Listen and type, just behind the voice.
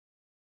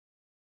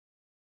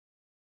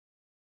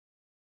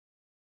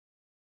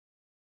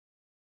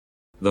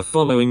The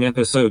following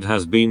episode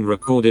has been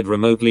recorded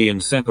remotely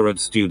in separate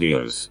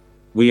studios.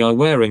 We are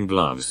wearing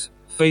gloves,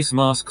 face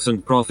masks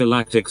and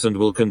prophylactics and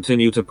will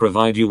continue to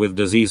provide you with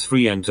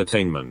disease-free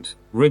entertainment,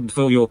 rigged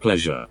for your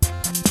pleasure.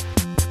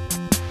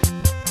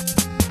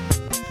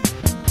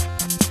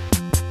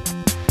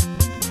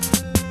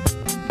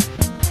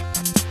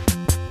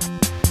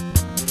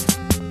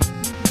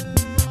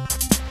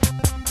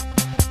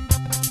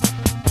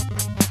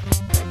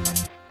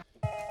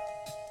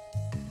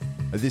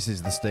 This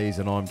is the Steez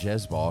and I'm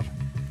Jezbot.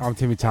 I'm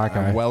Timmy Taco.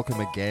 And welcome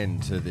again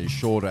to the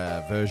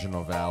shorter version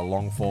of our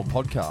long-form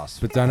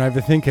podcast. But don't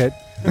overthink it,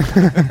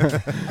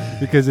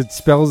 because it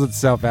spells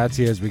itself out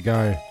to you as we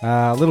go.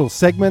 Little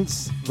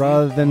segments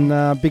rather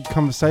than big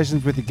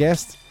conversations with the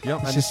guest.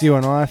 Yep, it's just you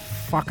and I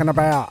fucking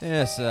about.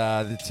 Yes,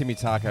 the Timmy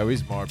Taco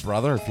is my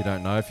brother, if you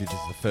don't know, if you're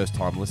just the first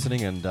time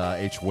listening. And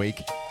each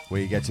week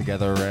we get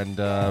together and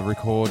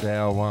record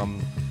our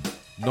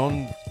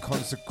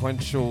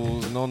non-consequential,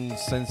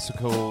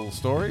 nonsensical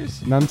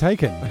stories. None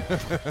taken.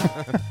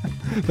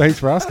 Thanks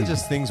for asking.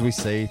 Just things we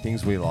see,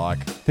 things we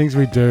like. Things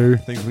we do.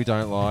 Things we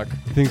don't like.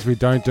 Things we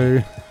don't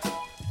do.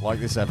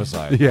 Like this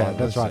episode. Yeah,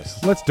 that's right.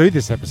 Let's do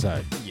this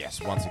episode.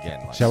 Yes, once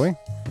again. Shall we?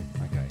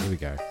 Okay, here we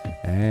go.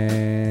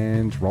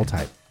 And roll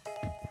tape.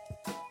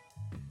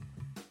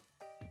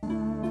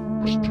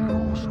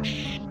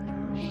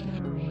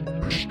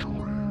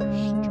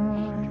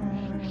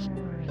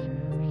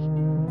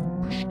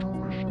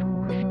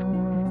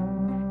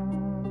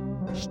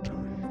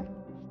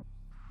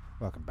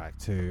 Welcome back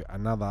to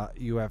another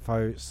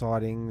UFO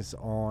sightings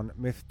on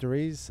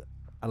Mysteries.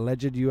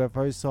 Alleged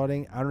UFO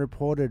sighting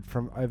unreported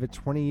from over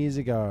 20 years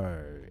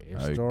ago.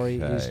 If story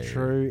is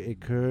true, it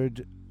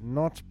could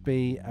not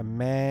be a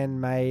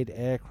man-made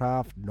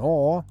aircraft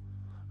nor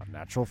a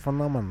natural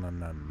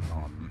phenomenon.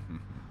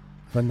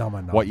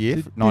 What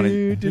year?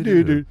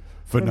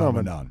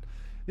 Phenomenon.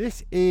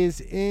 This is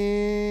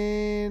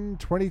in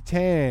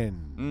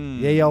 2010.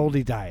 Ye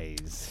oldie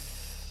days.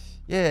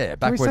 Yeah,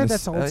 back when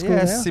that's old school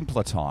now?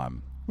 Simpler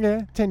time.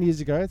 Yeah, 10 years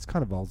ago. It's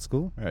kind of old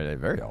school. Yeah, they're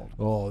very old.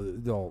 Or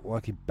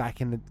like back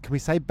in the... Can we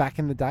say back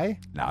in the day?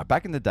 No,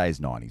 back in the days,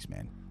 90s,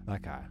 man.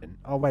 Okay.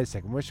 Oh, wait a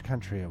second. Which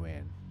country are we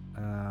in?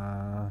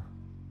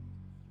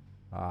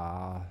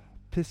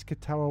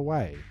 Piscataway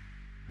Way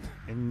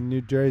in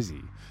New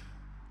Jersey.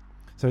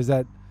 So is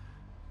that...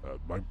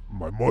 my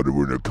mother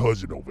and her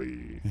cousin over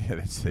here.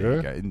 Yeah, there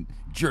you go. In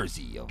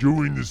Jersey.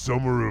 During the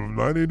summer of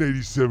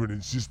 1987,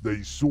 insist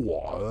they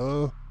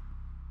saw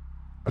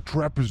a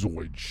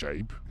trapezoid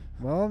shape.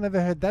 Well,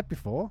 never heard that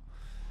before.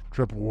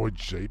 Trapezoid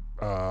shape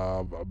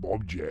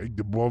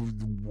object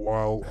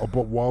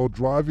while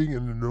driving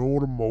in an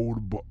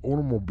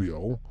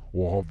automobile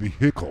or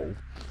vehicle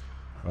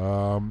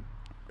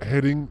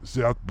heading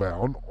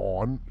southbound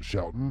on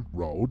Shelton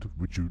Road,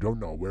 which you don't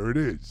know where it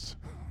is,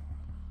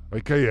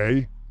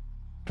 aka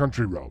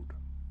Country Road.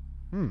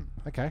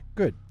 Okay,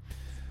 good.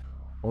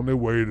 On their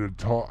way to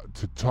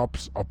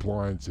Tops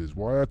Appliances.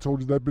 Why I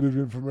told you that bit of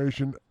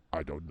information,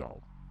 I don't know.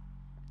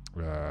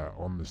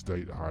 On the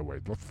state highway.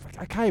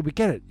 Okay, we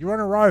get it. You're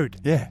on a road.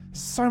 Yeah.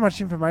 So much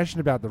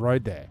information about the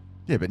road there.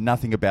 Yeah, but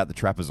nothing about the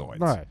trapezoids.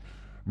 No.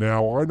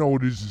 Now, I know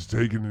this has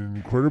taken an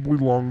incredibly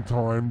long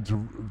time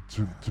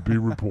to be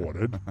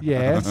reported.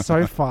 Yeah,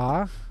 so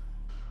far.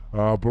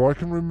 But I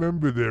can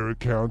remember their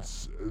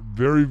accounts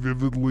very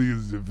vividly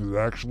as if it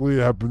actually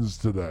happens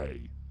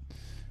today.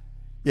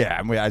 Yeah,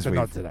 and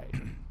not today.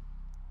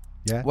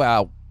 Yeah.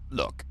 Well,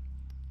 look.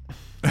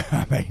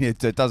 I mean, it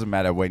doesn't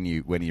matter when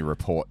you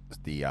report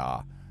the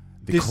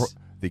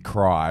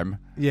crime.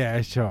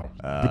 Yeah, sure.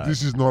 But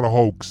this is not a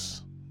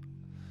hoax.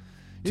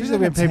 Usually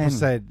when people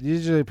say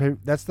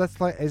that's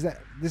like this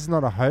is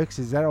not a hoax.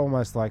 Is that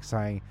almost like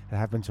saying it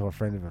happened to a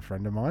friend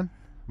of mine?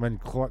 When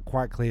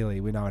quite clearly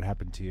we know it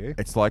happened to you.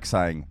 It's like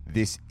saying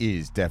this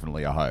is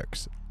definitely a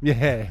hoax.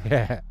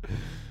 Yeah.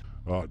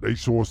 They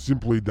saw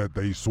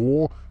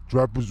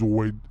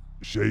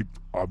trapezoid-shaped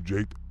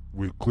object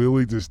with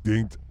clearly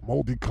distinct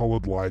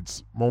multicolored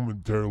lights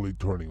momentarily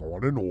turning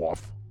on and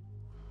off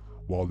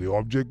while the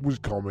object was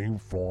coming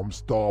from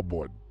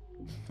starboard,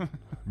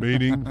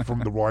 meaning from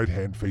the right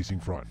hand facing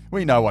front.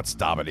 We know what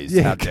starboard is.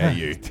 Yeah, how dare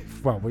you?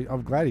 Well,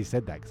 I'm glad he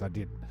said that because I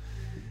didn't.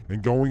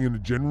 And going in a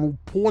general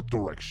port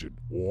direction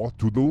or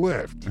to the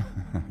left.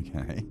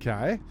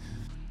 Okay.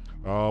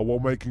 While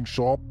making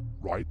sharp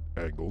right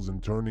angles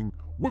and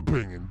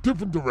whipping in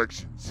different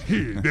directions,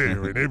 here,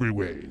 there, and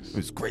everywhere. It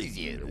was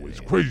crazy. It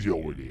was crazy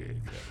over there.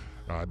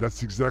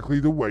 That's exactly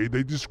the way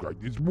they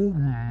described its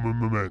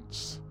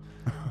movements.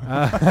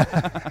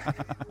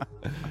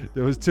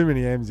 There was too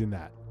many M's in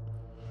that.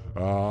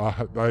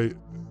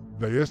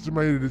 They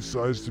estimated its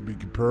size to be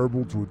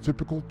comparable to a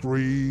typical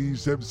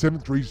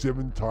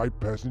 737 type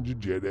passenger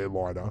jet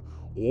airliner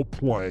or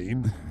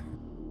plane,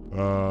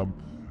 and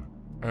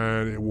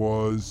it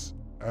was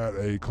at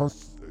a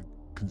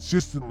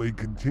consistently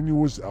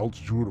continuous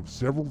altitude of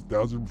several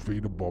thousand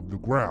feet above the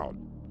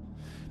ground.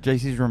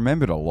 JC's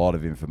remembered a lot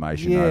of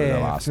information over the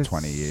last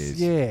 20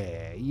 years.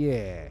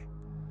 Yeah.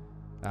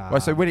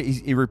 So when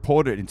he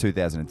reported it in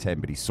 2010,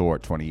 but he saw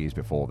it 20 years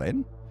before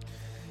then?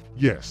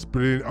 Yes,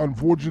 but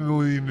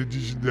unfortunately, in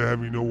addition to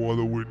having no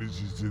other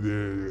witnesses to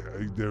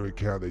their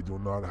account, they do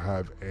not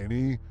have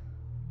any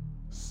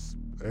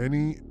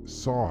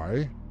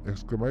psi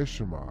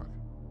exclamation mark.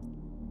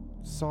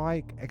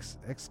 Psi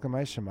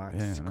exclamation mark. Yeah,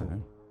 Physical. I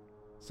know.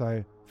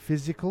 So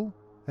physical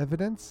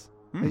evidence?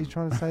 Are you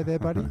trying to say there,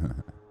 buddy?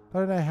 I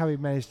don't know how he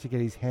managed to get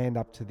his hand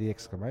up to the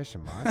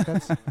exclamation mark.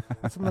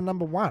 That's on the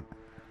number 1.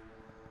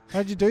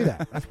 How'd you do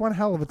that? That's one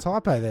hell of a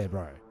typo there,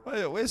 bro.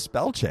 Where's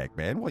spell check,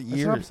 man? What It's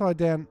year? an upside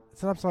down.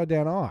 It's an upside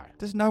down I.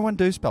 Does no one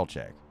do spell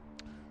check?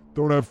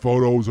 Don't have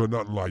photos or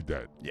nothing like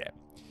that. Yeah.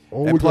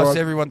 All And we plus, got-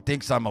 everyone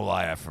thinks I'm a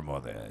liar from all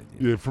the...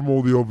 Yeah, from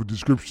all the over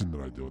description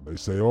that I do. They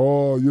say,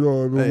 oh, if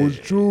it was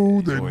Hey, true,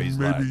 he's then always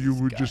maybe like you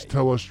this would guy. just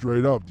tell us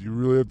straight up. Do you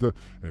really have to?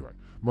 Anyway,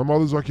 my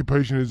mother's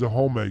occupation is a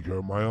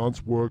homemaker. My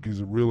aunt's work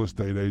is a real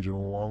estate agent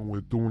along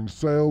with doing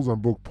sales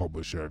and book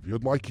publisher. If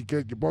you'd like to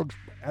get your books,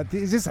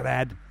 Is this an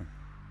ad?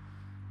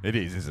 It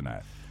is, isn't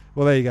it?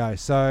 Well, there you go.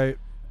 So,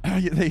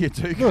 There you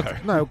do go.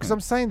 look, no, because I'm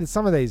saying that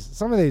some of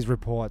these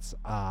reports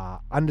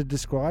are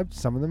underdescribed.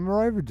 Some of them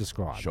are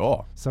overdescribed.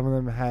 Sure. Some of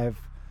them have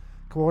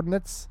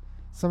coordinates.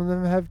 Some of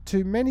them have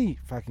too many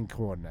fucking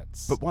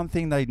coordinates. But one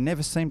thing they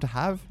never seem to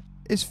have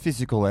is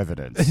physical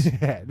evidence.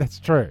 yeah, that's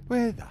true.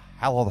 Where the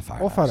hell are the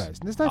photos? Or photos.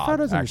 There's no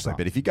photos on your actually, site.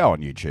 but if you go on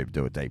YouTube,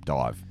 do a deep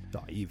dive,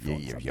 Oh, you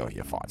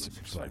you'll find some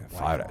Bloody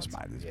photos, ones.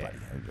 mate. There's Yeah.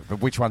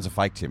 But which ones are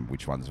fake, Tim?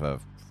 Which ones are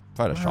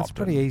photoshopped? Well, it's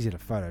pretty easy to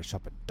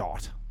Photoshop a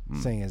dot, Hmm.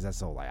 seeing as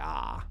that's all they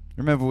are.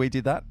 Remember we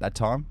did that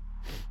time?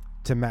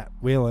 To Matt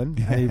Whelan,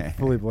 and he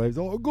fully believes,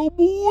 oh, I can't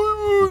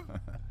believe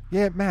it.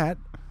 Yeah, Matt,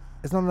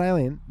 it's not an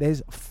alien.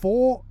 There's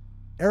 4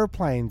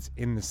 airplanes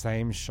in the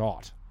same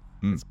shot.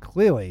 Hmm. It's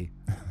clearly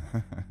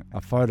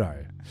a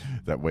photo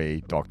That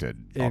we doctored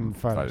in on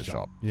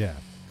Photoshop. Yeah.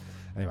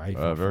 Anyway, he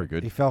fell for very it.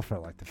 good. He fell for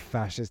it like the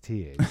fascist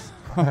he is.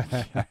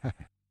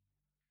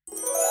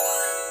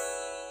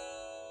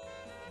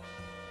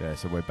 Yeah,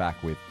 so we're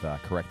back with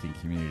correcting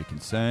community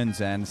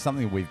concerns, and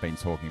something we've been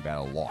talking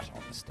about a lot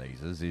on the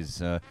Steezers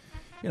is,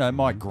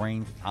 my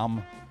green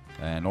thumb,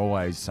 and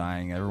always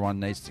saying everyone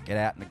needs to get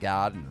out in the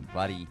garden and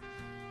bloody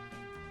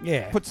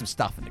Yeah. put some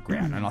stuff in the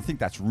ground, and I think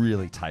that's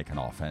really taken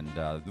off. And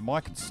my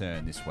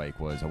concern this week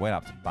was I went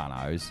up to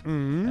Bunno's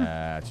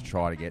to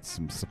try to get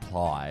some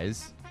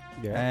supplies.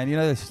 Yeah. And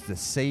the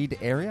seed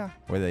area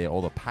where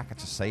all the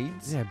packets of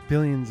seeds? Yeah,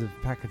 billions of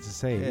packets of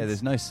seeds. Yeah,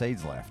 there's no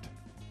seeds left.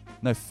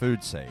 No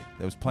food seed.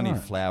 There was plenty Oh.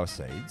 of flower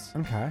seeds,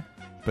 Okay.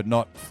 but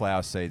not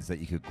flower seeds that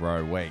you could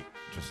grow wheat.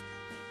 Just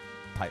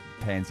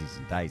pansies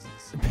and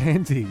daisies.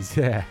 Pansies,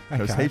 yeah. There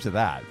was Okay. heaps of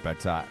that,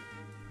 but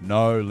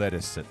no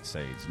lettuce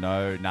seeds.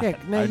 No nothing. Yeah,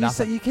 no, no you,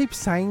 nothing. you keep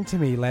saying to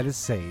me lettuce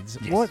seeds.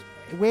 Yes.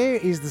 Where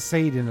is the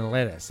seed in a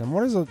lettuce, and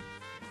what is it?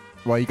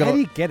 Well, you How got do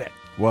you get it?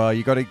 Well,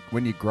 you got to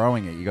when you're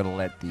growing it, you got to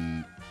let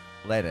the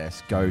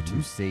lettuce go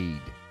to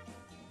seed.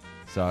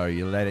 So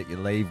you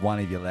leave one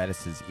of your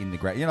lettuces in the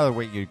ground. You know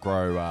where you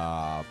grow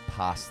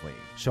parsley,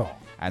 Sure.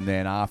 and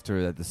then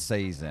after the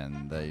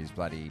season, these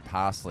bloody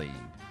parsley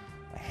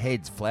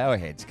flower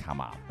heads come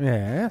up.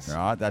 Yes.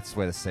 Right, that's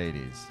where the seed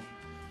is.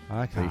 So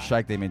Okay. you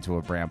shake them into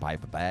a brown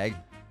paper bag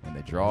when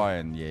they're dry,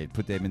 and you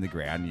put them in the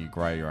ground, and you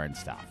grow your own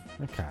stuff.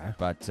 Okay.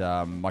 But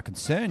my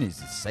concern is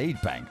the seed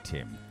bank,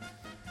 Tim.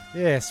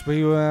 Yes,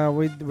 we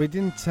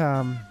didn't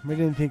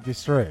think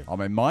this through. I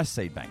mean, my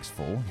seed bank's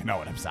full. You know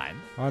what I'm saying?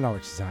 I know what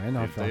you're saying.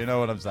 Do you know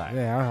what I'm saying?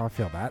 Yeah, I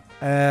feel that.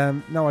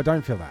 No, I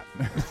don't feel that.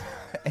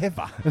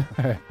 Ever.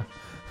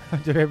 I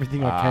do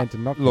everything I can to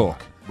not feel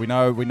Look, we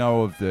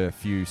know of the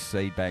few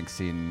seed banks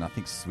in, I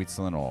think,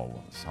 Switzerland or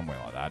somewhere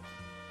like that.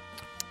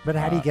 that. But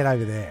how do you get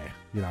over there?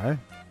 You know?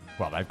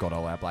 Well, they've got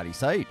all our bloody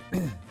seed.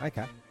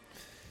 Okay.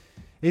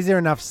 Is there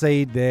enough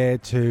seed there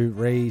to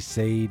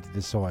reseed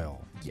the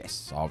soil?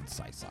 Yes, I would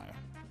say so.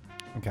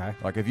 Okay.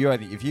 Like if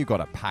you got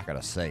a packet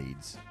of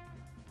seeds,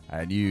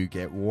 and you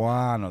get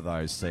one of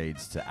those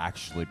seeds to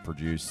actually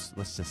produce,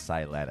 let's just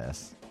say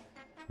lettuce,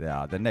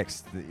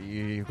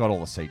 you've got all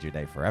the seeds you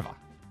need forever.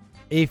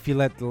 If you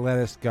let the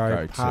lettuce go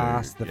Go to,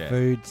 past the yeah.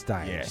 food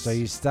stage. Yes. So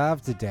you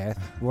starve to death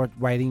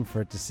waiting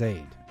for it to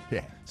seed.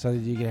 Yeah. So that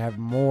you can have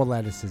more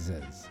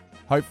lettuces.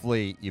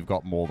 Hopefully, you've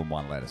got more than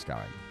one lettuce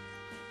going.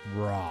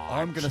 Right.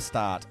 I'm gonna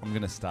start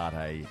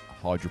a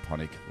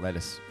hydroponic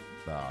lettuce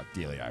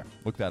dealio.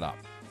 Look that up.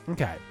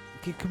 Okay.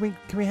 Can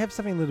we have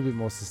something a little bit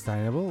more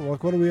sustainable?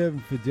 Like, what are we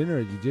having for dinner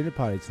at your dinner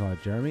party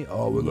tonight, Jeremy?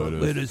 Oh, we got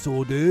lettuce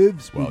hors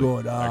d'oeuvres. We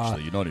got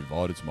actually, you're not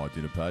invited to my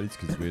dinner parties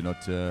because we're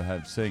not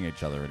seeing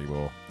each other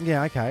anymore.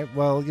 Yeah, okay.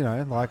 Well,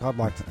 like I'd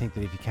like to think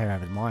that if you came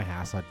over to my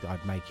house,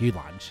 I'd make you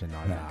lunch and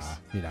I'd,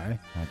 Thanks.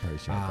 I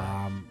appreciate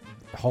that.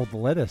 hold the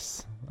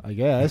lettuce, I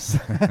guess.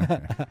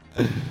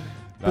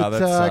 No, But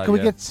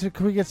that's,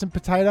 can we get some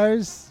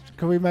potatoes?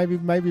 Can we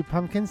maybe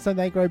pumpkins? Don't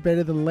they grow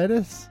better than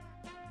lettuce?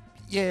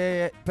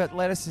 Yeah, but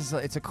lettuce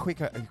it's a quick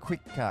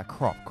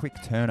crop, quick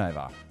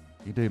turnover.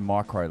 You do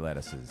micro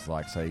lettuces,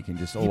 so you can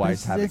just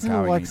always have it isn't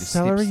going. like You just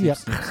celery. snip.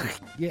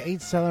 You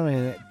eat celery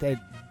and it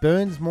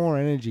burns more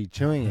energy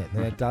chewing it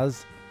than it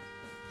does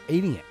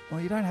eating it.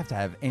 Well, you don't have to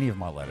have any of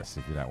my lettuce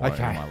if you don't want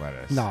any of my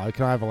lettuce. No,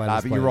 can I have a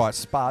lettuce? But you're right,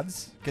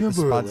 spuds. Get the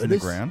spuds in the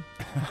ground.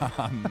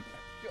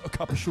 A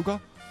cup of sugar.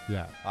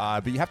 Yeah.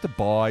 But you have to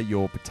buy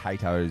your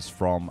potatoes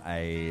from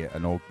a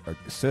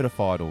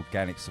certified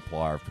organic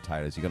supplier of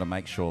potatoes. You've got to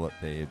make sure that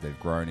they've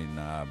grown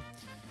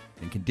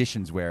in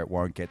conditions where it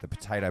won't get the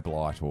potato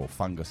blight or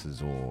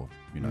funguses or,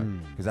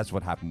 because that's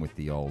what happened with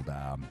the old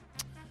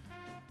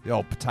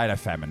potato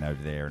famine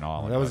over there in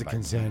Ireland. That was a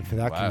concern for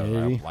that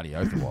community. Bloody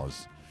oath it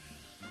was.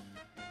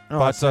 All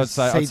But right, so I'd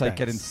say banks.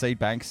 get in seed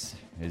banks.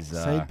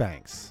 Seed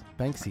banks.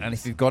 Banksies. And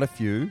if you've got a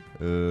few,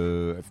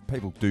 if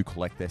people do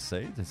collect their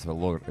seeds, it's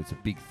a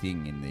big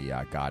thing in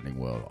the gardening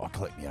world. I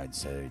collect my own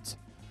seeds.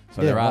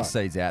 So there are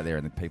seeds out there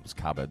in the people's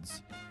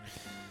cupboards.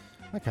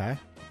 Okay.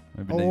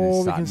 Maybe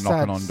need to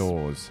start knocking on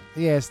doors.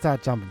 Yeah,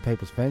 start jumping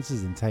people's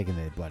fences and taking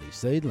their bloody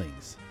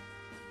seedlings.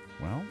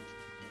 Well,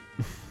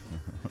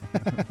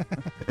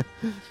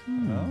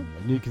 A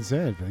new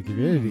concern for the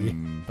community.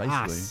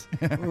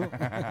 Basically.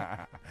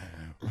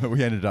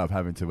 We ended up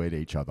having to eat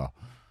each other.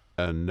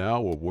 And now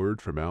a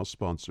word from our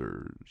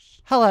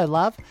sponsors. Hello,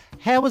 love.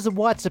 How was the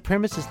white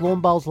supremacist lawn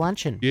bowls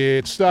luncheon? Yeah,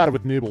 it started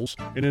with nibbles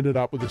and ended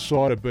up with a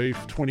side of beef,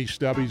 20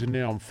 stubbies, and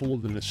now I'm fuller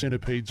than a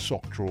centipede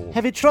sock drawer.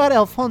 Have you tried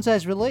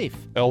Alfonso's Relief?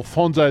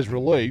 Alfonso's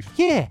Relief?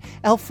 Yeah,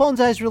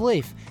 Alfonso's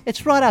Relief.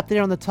 It's right up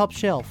there on the top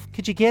shelf.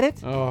 Could you get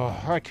it? Oh,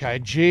 okay,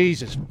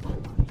 Jesus.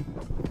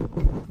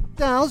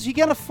 Darls, you're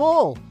gonna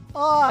fall.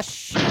 Oh,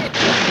 shit.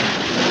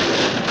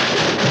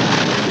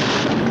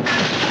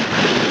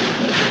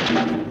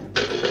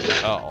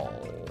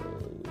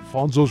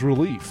 Alfonso's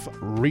Relief.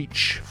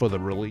 Reach for the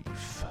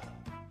relief.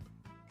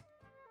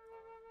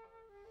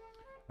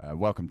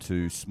 Welcome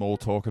to Small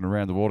Talking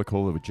Around the Water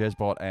Cooler with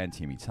Jezbot and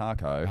Timmy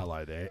Taco.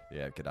 Hello there.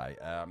 Yeah, g'day.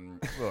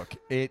 Look,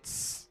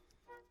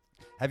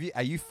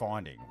 are you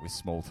finding with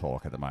small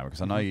talk at the moment?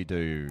 Because I know you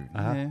do.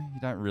 You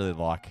don't really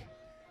like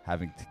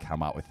having to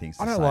come up with things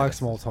to say. I don't like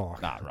small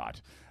talk. No,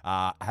 right.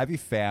 Have you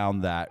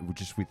found that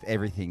just with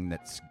everything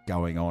that's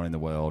going on in the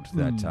world,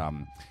 that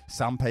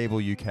some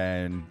people you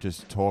can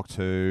just talk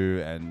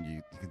to,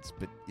 and it's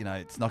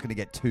not going to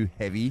get too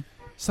heavy.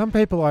 Some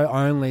people I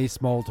only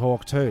small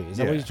talk to. Is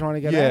that what you're trying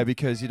to get at? Yeah,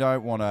 because you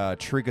don't want to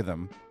trigger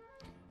them.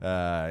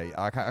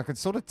 I could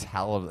sort of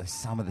tell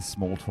some of the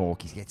small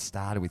talk. You get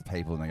started with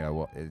people and they go,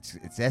 "Well,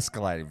 it's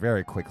escalating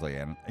very quickly."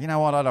 And you know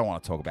what? I don't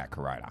want to talk about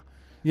Corona.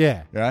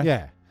 Yeah. Yeah?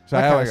 Yeah. So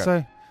how we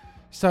go?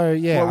 So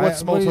yeah. What's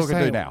small talk going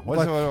to do now?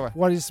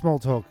 What is small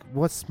talk?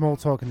 What's small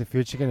talk in the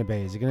future going to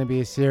be? Is it going to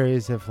be a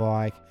series of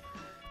like,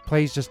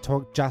 please just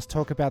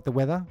talk about the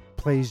weather?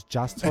 Please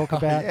just talk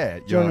about. Yeah,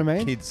 do you know what I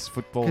mean? Kids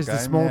football game. Because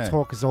the small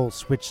talk is all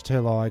switched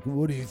to like,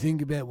 what do you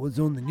think about what's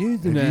on the news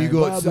today? Have you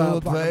got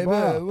toilet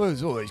paper?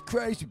 What's all these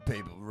crazy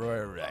people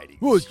writing?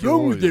 What's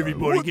wrong with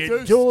everybody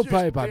getting toilet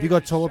paper? Have you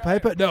got toilet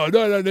paper? No, I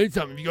don't need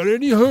something. Have you got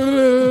any?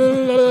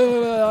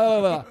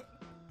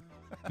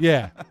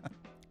 Yeah.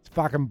 It's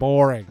fucking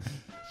boring.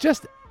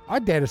 I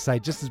dare to say,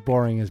 just as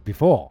boring as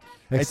before.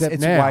 Except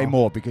it's now, way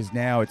more because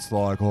now it's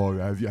like, oh,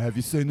 have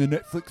you seen the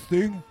Netflix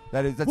thing?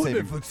 That's what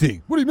even Netflix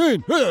thing? What do you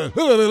mean?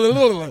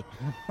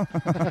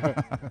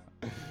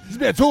 It's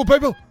about toilet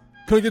paper.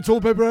 Can I get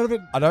toilet paper out of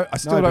it? I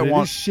still don't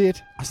want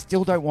shit. I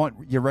still don't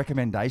want your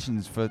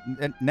recommendations for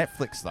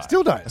Netflix though.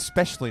 Still don't.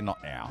 Especially not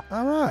now.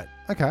 All right.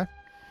 Okay.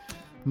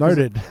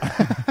 Noted.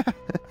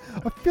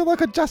 I feel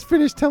like I just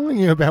finished telling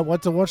you about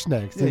what to watch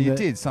next. Yeah, you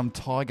did. Some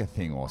tiger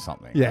thing or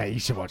something. Yeah, you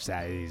should watch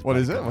that. What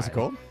is it? What's it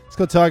called? It's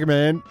called Tiger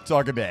Man.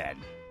 Tiger Man.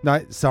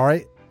 No,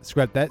 sorry.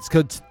 Scrap that. It's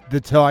called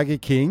The Tiger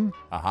King.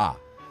 Aha.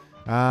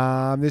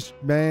 This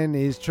man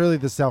is truly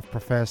the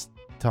self-professed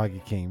Tiger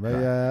King.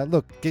 But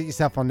look, get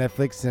yourself on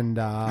Netflix and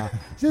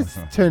just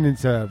turn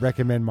into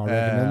recommend my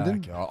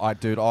recommending. Dude,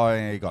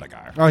 I gotta go.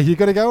 Oh, you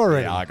gotta go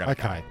already? Yeah, I gotta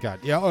go. Okay, good.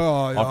 Yeah,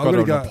 I've got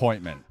an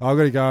appointment. I've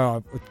got to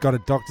go. I've got a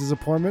doctor's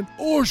appointment.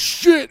 Oh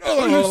shit!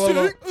 Oh, you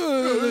sick?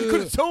 You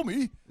could have told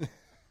me.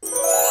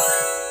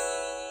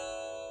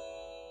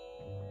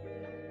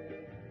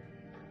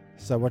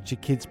 So what your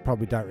kids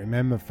probably don't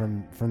remember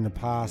from the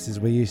past is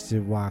we used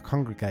to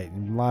congregate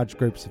in large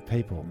groups of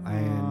people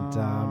and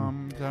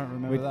don't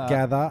remember we'd that.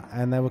 gather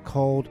and they were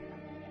called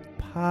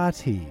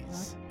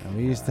parties. And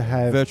we used to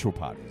have virtual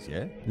parties,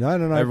 yeah? No.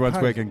 Everyone's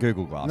wearing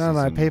Google glasses.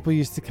 No. People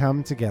used to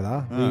come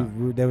together.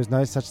 There was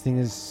no such thing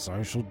as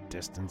social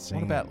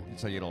distancing. What about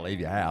so you're gonna leave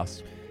your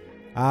house?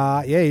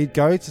 Yeah, you'd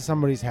go to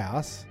somebody's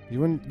house. You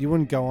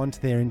wouldn't go onto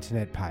their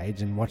internet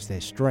page and watch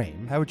their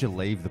stream. How would you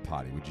leave the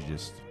party? Would you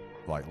just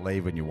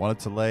leave when you wanted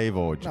to leave,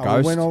 or would you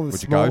ghost?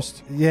 Would you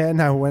ghost? Yeah,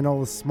 no. When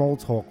all the small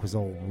talk was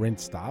all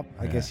rinsed up,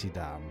 I guess you'd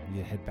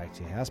head back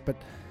to your house. But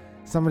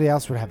somebody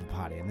else would have a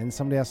party, and then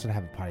somebody else would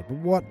have a party.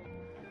 But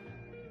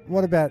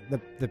what about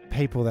the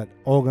people that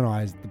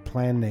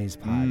plan these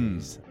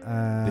parties?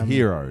 The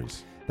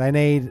heroes. They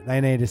need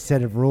a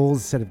set of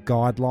rules, a set of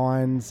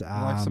guidelines.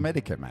 Like some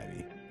etiquette,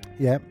 maybe.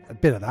 Yeah, a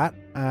bit of that.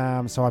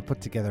 So I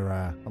put together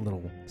a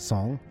little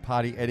song.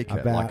 Party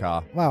etiquette,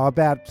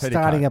 about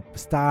starting a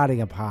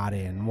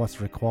party and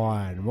what's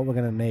required and what we're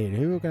going to need,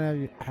 who we're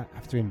going to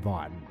have to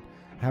invite, and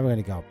How are we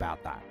going to go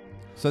about that?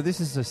 So this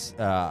is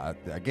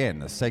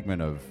again a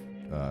segment of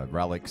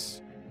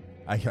Relics,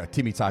 aka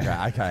Timmy Tucker,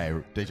 aka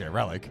DJ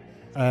Relic,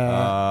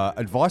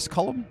 advice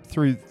column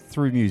through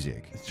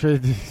music. Through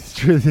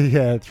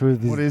the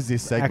What is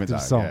this segment?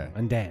 active song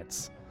and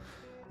dance.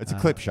 It's a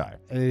clip show.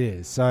 It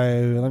is. So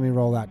let me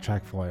roll that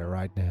track for you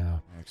right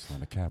now.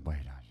 Excellent. I can't wait.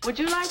 Would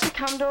you like to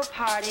come to a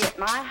party at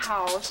my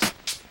house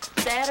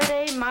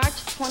Saturday,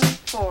 March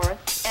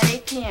 24th at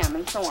 8 p.m.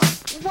 and so on?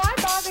 Why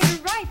bother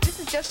to write? This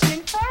is just an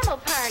informal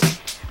party.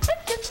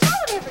 Let's just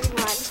tell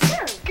everyone.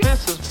 Sure.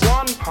 This is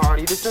one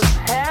party that just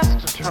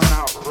has to turn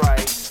out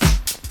right.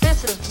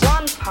 This is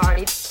one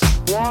party.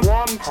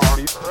 One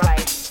party.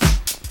 Right.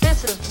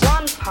 This is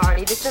one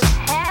party that just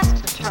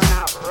has to turn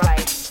out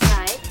right.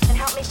 Tonight, and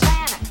help me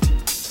plan it.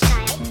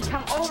 Tonight,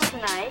 Come over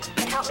tonight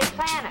and help me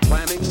plan it.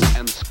 Planning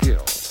and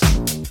skill.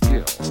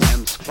 Skill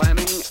and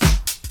planning,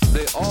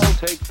 they all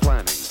take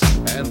planning,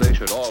 and they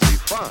should all be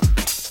fun.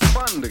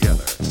 Fun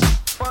together.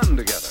 Fun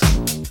together.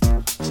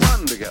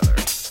 Fun together.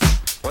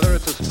 Whether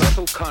it's a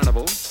special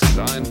carnival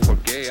designed for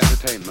gay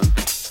entertainment,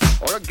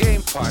 or a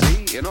game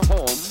party in a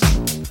home,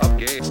 a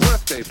gay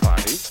birthday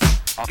party,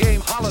 a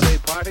game holiday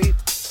party,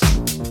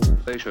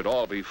 they should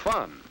all be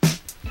fun.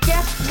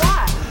 Guess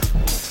what?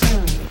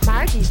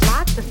 Margie's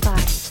lots of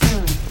fun.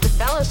 The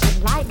fellas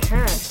would like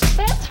her.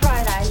 That's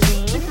right,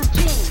 Eileen. This is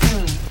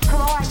Jean.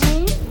 Hello,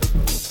 Eileen.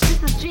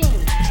 This is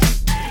Jean.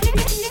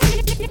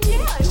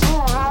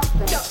 Oh,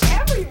 awesome. So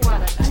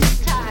everyone a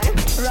nice time.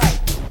 Right.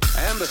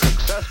 And a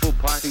successful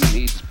party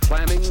needs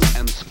planning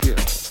and skill.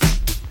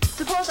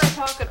 Suppose I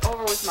talk it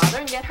over with Mother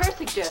and get her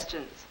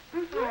suggestions.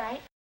 All right.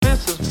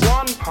 This is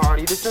one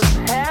party that just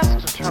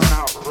has to turn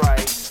out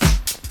right.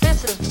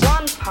 This is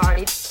one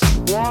party.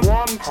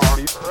 One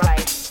party.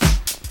 Right.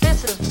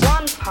 This is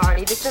one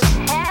party that just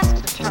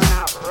has to turn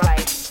out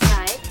right.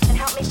 Tonight, and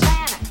help me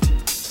plan it.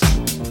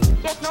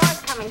 Yes,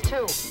 Nora's coming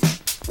too.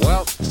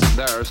 Well,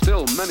 there are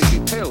still many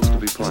details to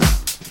be planned,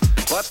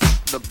 but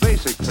the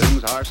basic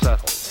things are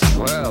settled.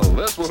 Well,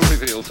 this will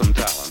reveal some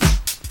talent.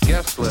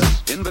 Guest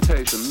list,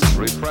 invitations,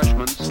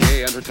 refreshments,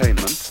 gay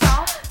entertainment.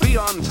 Be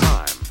on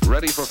time,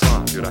 ready for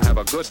fun. You're to have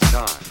a good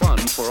time. Fun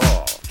for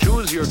all.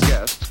 Choose your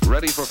guests,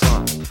 ready for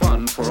fun.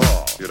 Fun for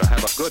all. You're to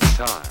have a good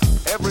time.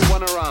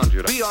 Everyone around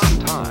you to be on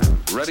time,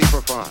 ready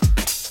for fun.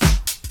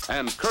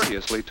 And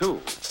courteously,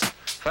 too.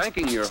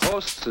 Thanking your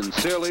host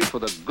sincerely for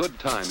the good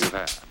time you've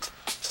had.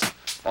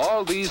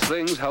 All these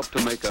things help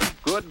to make a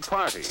good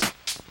party.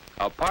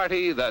 A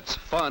party that's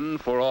fun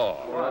for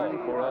all. Fun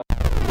for all.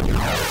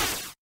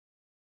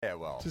 Yeah,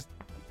 well.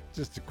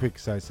 Just a quick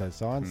science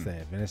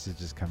there. Vanessa's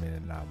just come in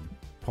and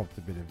popped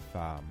a bit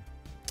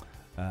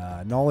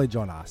of knowledge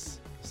on us.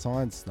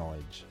 Science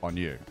knowledge. On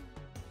you.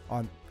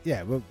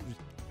 Yeah, well...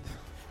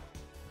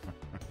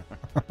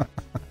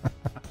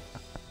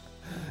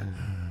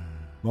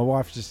 My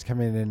wife just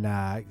came in and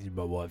my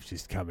wife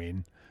just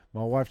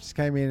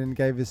came in and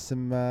gave us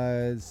some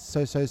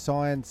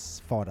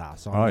science fodder.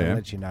 So I'm going to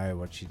let you know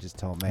what she just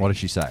told me. What did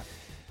she say?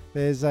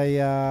 There's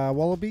a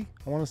wallaby,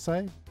 I want to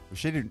say.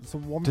 She didn't.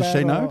 Some wombat. Does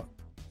she know?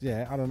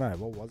 Yeah, I don't know.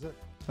 What was it?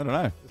 I don't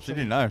know. She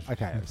didn't know.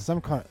 Okay,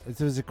 some kind. It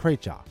was a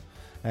creature,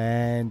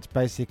 and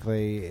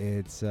basically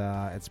it's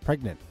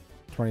pregnant,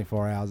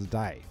 24 hours a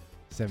day,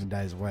 7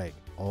 days a week,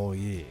 all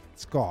year.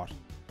 It's got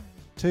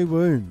 2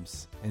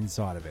 wombs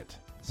inside of it.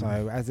 So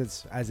as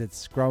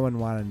it's growing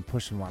one and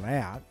pushing one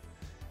out,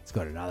 it's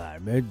got another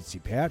emergency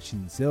pouch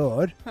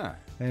inside,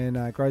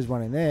 and grows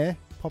one in there,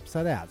 pops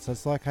that out. So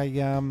it's like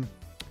a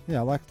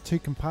like 2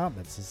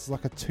 compartments. It's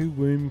like a 2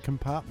 womb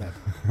compartment.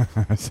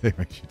 I see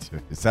what you do.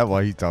 Is that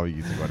why he told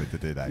you wanted to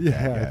do that?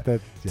 Yeah.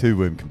 2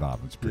 womb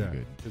compartments, pretty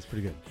good. It's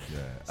pretty good. Yeah.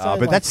 So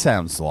but that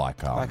sounds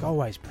like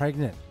always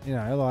pregnant.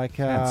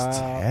 That's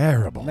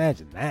terrible.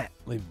 Imagine that,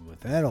 living with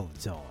that all the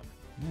time.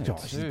 Yeah,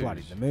 Gosh, it's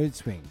bloody the mood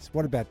swings.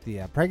 What about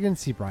the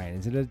pregnancy brain?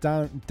 Is it a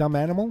dumb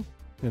animal?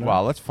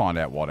 Well, let's find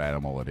out what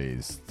animal it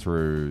is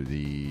through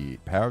the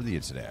power of the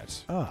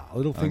internet. A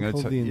little thing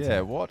called the internet.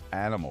 Yeah, what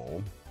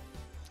animal,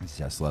 this is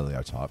how slowly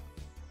I type,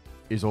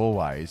 is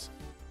always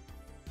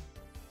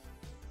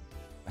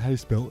how do you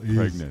spell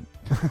pregnant?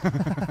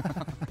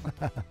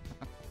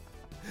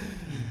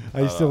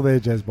 Are you still there,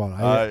 Jezbon?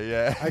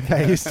 Yeah.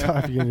 Okay, he's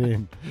typing it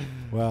in.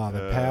 Wow,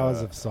 the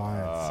powers of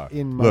science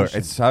in motion. Look,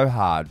 it's so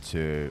hard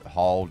to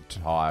hold,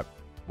 type,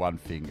 one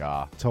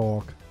finger.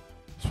 Talk.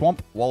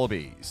 Swamp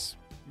wallabies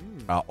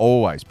are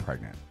always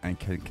pregnant and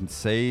can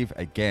conceive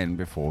again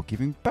before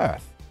giving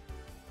birth.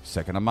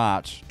 2nd of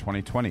March,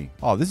 2020.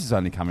 Oh, this is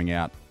only coming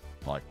out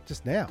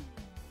just now.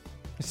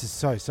 This is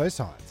so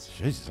science.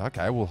 Jesus,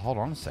 okay, well, hold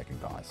on a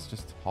second, guys.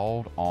 Just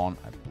hold on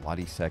a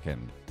bloody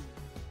second.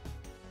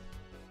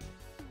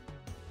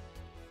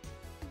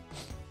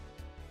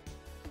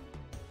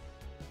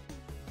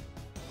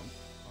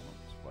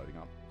 Loading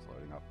up.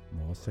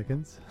 More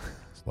seconds.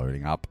 It's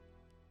loading up.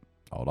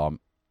 Hold on.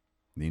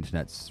 The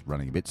internet's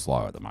running a bit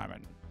slow at the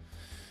moment.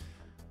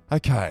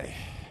 Okay,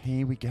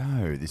 here we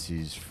go. This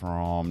is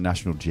from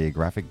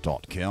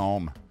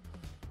nationalgeographic.com.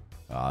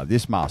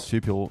 This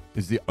marsupial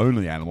is the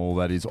only animal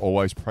that is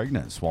always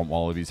pregnant. Swamp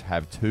wallabies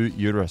have 2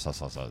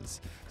 uteruses,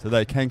 so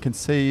they can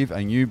conceive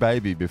a new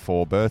baby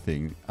before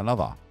birthing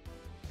another.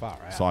 Far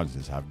out.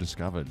 Scientists have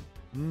discovered.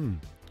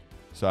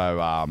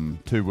 So,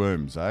 2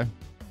 wombs, eh?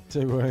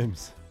 2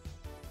 wombs.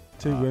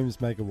 2 wombs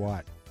make a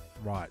white.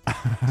 Right.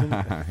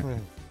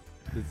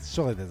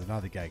 Surely there's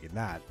another gag in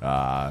that.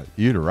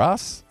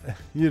 Uterus?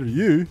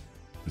 You?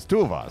 There's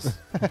 2 of us.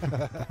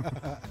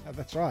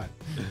 That's right.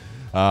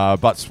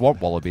 But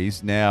swamp wallabies,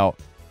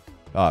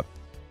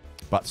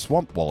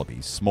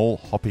 small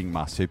hopping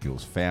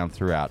marsupials found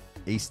throughout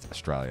East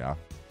Australia,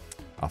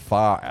 are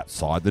far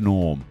outside the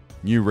norm.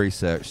 New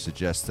research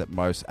suggests that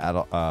most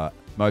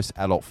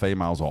adult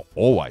females are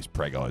always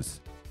preggers.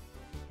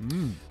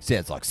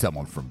 Sounds like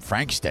someone from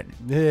Frankston.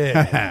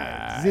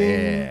 Yeah.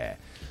 Yeah.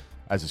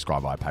 As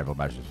described by a paper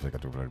measures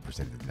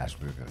presented in the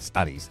National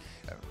Studies.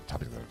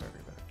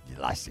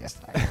 Last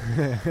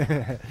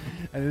yesterday.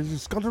 And it's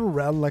just got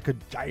around like a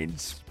giant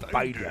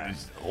spider.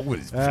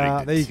 Always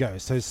there you go.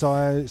 So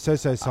science.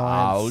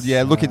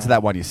 Yeah, look into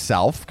that one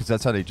yourself, because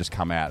that's only just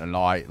come out, and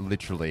I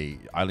literally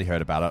only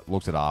heard about it,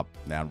 looked it up.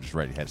 Now I'm just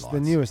reading headlines.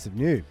 It's the newest of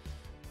new.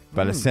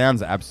 But it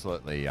sounds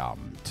absolutely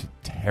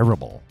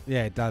terrible.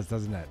 Yeah, it does,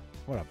 doesn't it?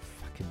 What a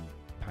fucking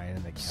pain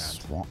in the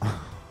cunt.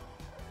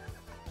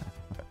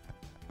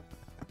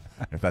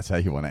 If that's how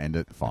you want to end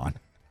it, fine.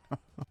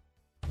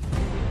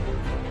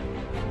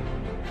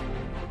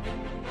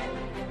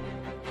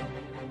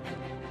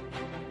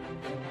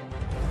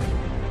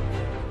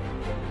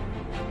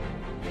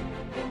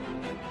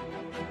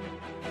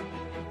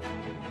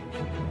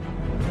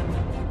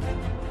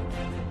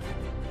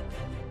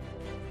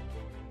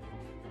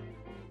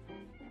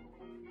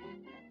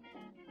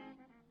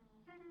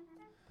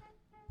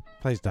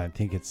 Please don't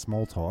think it's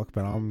small talk,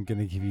 but I'm going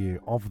to give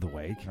you of the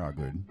week. Oh,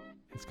 good.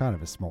 It's kind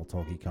of a small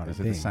talky kind of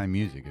Is it thing. the same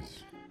music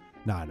as...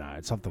 No,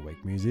 it's of the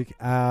week music.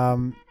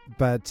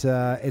 But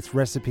it's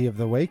recipe of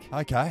the week.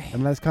 Okay.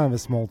 And that's kind of a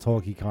small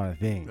talky kind of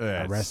thing.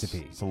 Yeah, a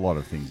recipe. It's a lot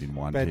of things in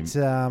one. But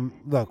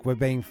look, we're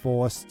being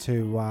forced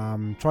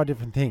to try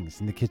different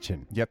things in the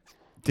kitchen. Yep.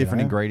 Different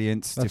know?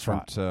 ingredients, That's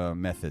different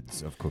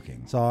methods of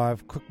cooking. So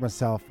I've cooked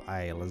myself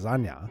a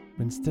lasagna.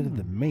 But instead of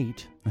the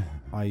meat,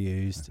 I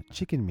used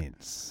chicken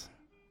mince.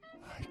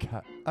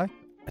 Okay. A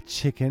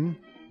chicken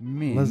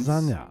Mince.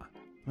 lasagna.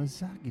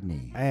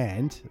 Lasagna.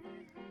 And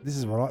this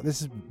is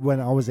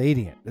when I was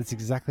eating it. That's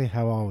exactly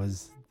how I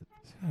was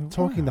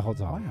talking the whole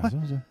time. I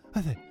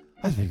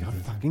think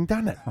I've fucking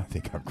done it. I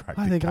think I've cracked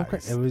I think the I've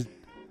cracked case. it. Was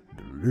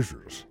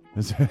delicious.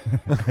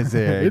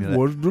 It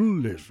was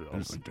delicious. It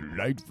was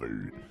delightful.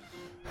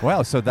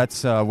 Wow, so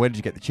that's where did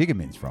you get the chicken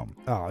mince from?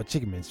 Oh,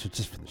 chicken mince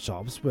just from the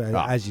shops. But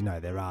as you know,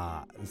 there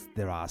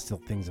are still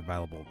things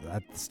available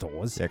at the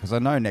stores. Yeah, because I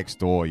know next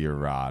door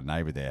your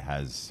neighbour there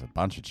has a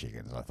bunch of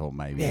chickens. I thought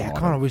maybe. Yeah, I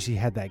kind of wish he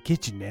had that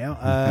kitchen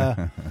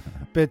now.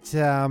 But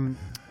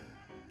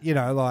you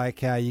know,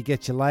 like you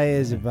get your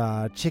layers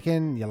of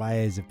chicken, your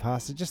layers of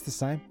pasta, just the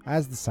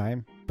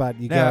same. But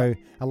you go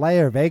a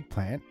layer of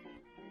eggplant.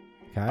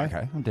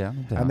 Okay, I'm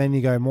down. And then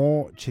you go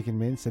more chicken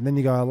mince, and then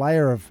you go a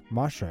layer of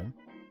mushroom.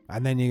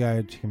 And then you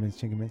go chicken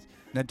mince.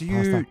 Now,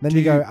 Then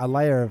you go a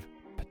layer of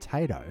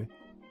potato.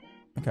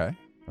 Okay.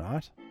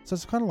 Right. So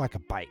it's kind of like a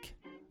bake,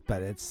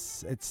 but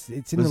it's in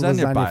lasagna the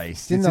lasagna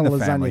base. It's in the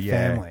lasagna family.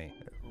 family.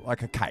 Yeah.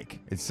 Like a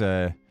cake. It's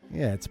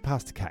it's a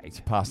pasta cake. It's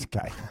a pasta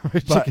cake.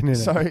 With chicken in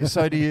it.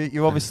 So do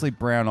you obviously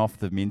brown off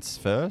the mince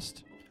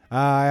first?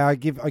 I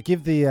give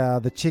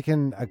the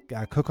chicken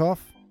a cook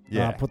off.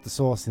 Yeah. Put the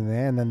sauce in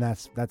there, and then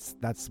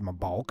that's my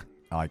bulk.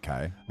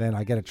 Okay. Then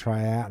I get a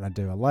tray out and I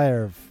do a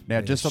layer of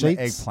just sheets. on the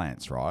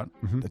eggplants, right?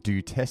 Mm-hmm. Do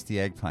you test the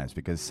eggplants?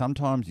 Because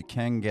sometimes you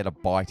can get a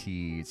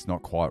bitey, it's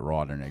not quite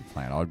right in an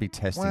eggplant. I'd be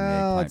testing the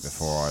eggplant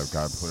before I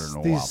go and put it in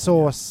all the up.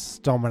 sauce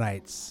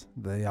dominates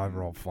the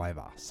overall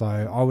flavour. So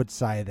I would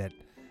say that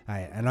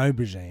an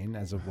aubergine,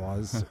 as it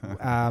was,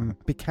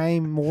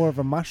 became more of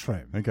a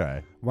mushroom.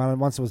 Okay.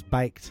 Once it was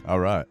baked. All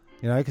right.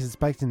 You know, because it's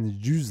baked in the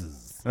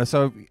juices.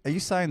 So are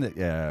you saying that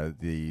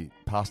the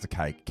pasta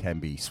cake can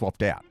be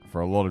swapped out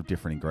for a lot of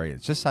different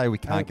ingredients? Just say we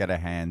can't get our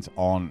hands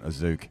on a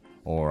zouk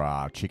or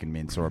a chicken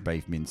mince or a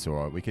beef mince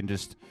or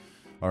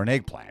an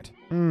eggplant.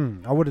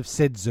 I would have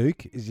said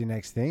zouk is your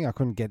next thing. I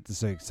couldn't get the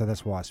zouk, so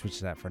that's why I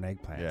switched it out for an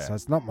eggplant. Yeah. So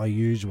it's not my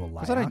usual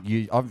layer.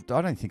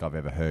 I don't think I've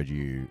ever heard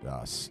you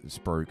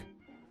spruik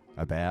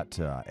about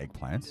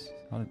eggplants.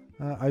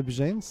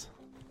 Aubergines.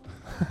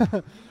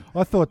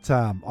 I thought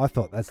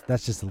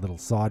that's just a little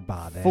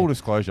sidebar there. Full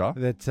disclosure,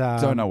 that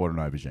don't know what an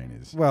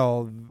aubergine is.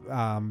 Well,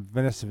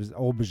 Vanessa was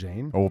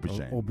aubergine.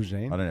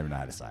 Aubergine. I don't even know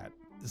how to say it.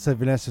 So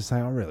Vanessa was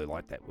saying, I really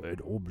like that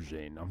word,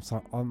 aubergine.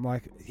 I'm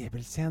like, yeah,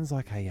 but it sounds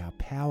like a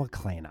power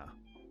cleaner.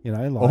 You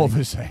know, like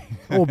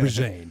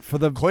aubergine for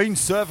the clean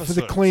surfaces,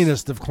 for the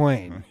cleanest of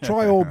clean.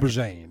 Try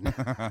aubergine.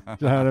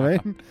 Do you know what I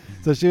mean?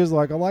 So she was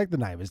like, I like the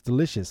name, it's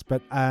delicious.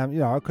 But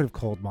I could have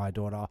called my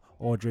daughter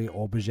Audrey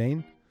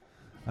Aubergine.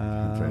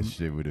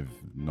 She would have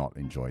not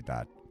enjoyed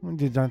that.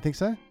 You don't think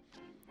so?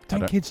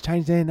 Don't kids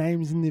change their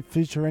names in the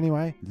future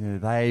anyway? Yeah,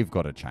 they've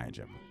got to change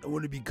them. I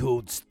want to be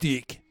called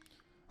Stick.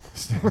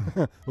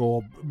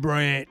 Or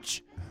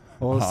Branch.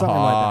 Or something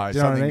like that. Do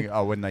you know what I mean?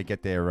 Oh, when they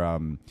get their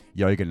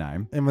yoga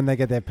name. And when they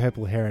get their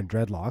purple hair and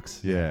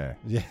dreadlocks. Yeah.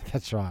 Yeah,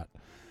 that's right.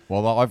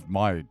 Well,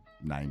 my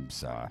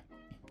name's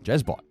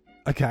Jezbot.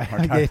 Okay.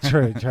 Yeah,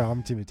 true.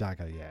 I'm Timmy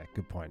Taco. Yeah,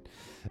 good point.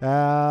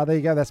 There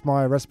you go. That's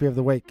my recipe of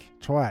the week.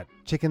 Try it.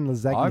 Chicken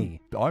lasagna.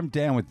 I'm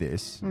down with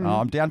this.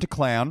 I'm down to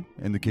clown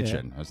in the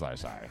kitchen, as they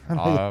say.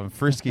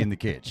 Frisky in the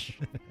kitch.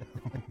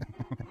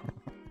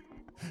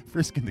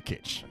 Frisk in the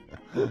kitch.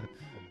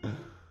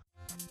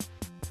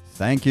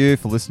 Thank you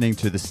for listening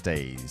to The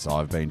Steez.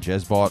 I've been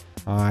Jezbot.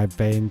 I've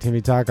been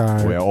Timmy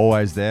Taco. We're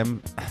always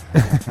them.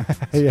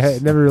 Yeah,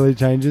 it never really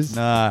changes.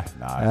 No.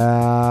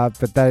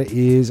 But that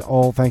is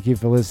all. Thank you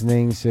for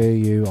listening. See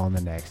you on the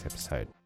next episode.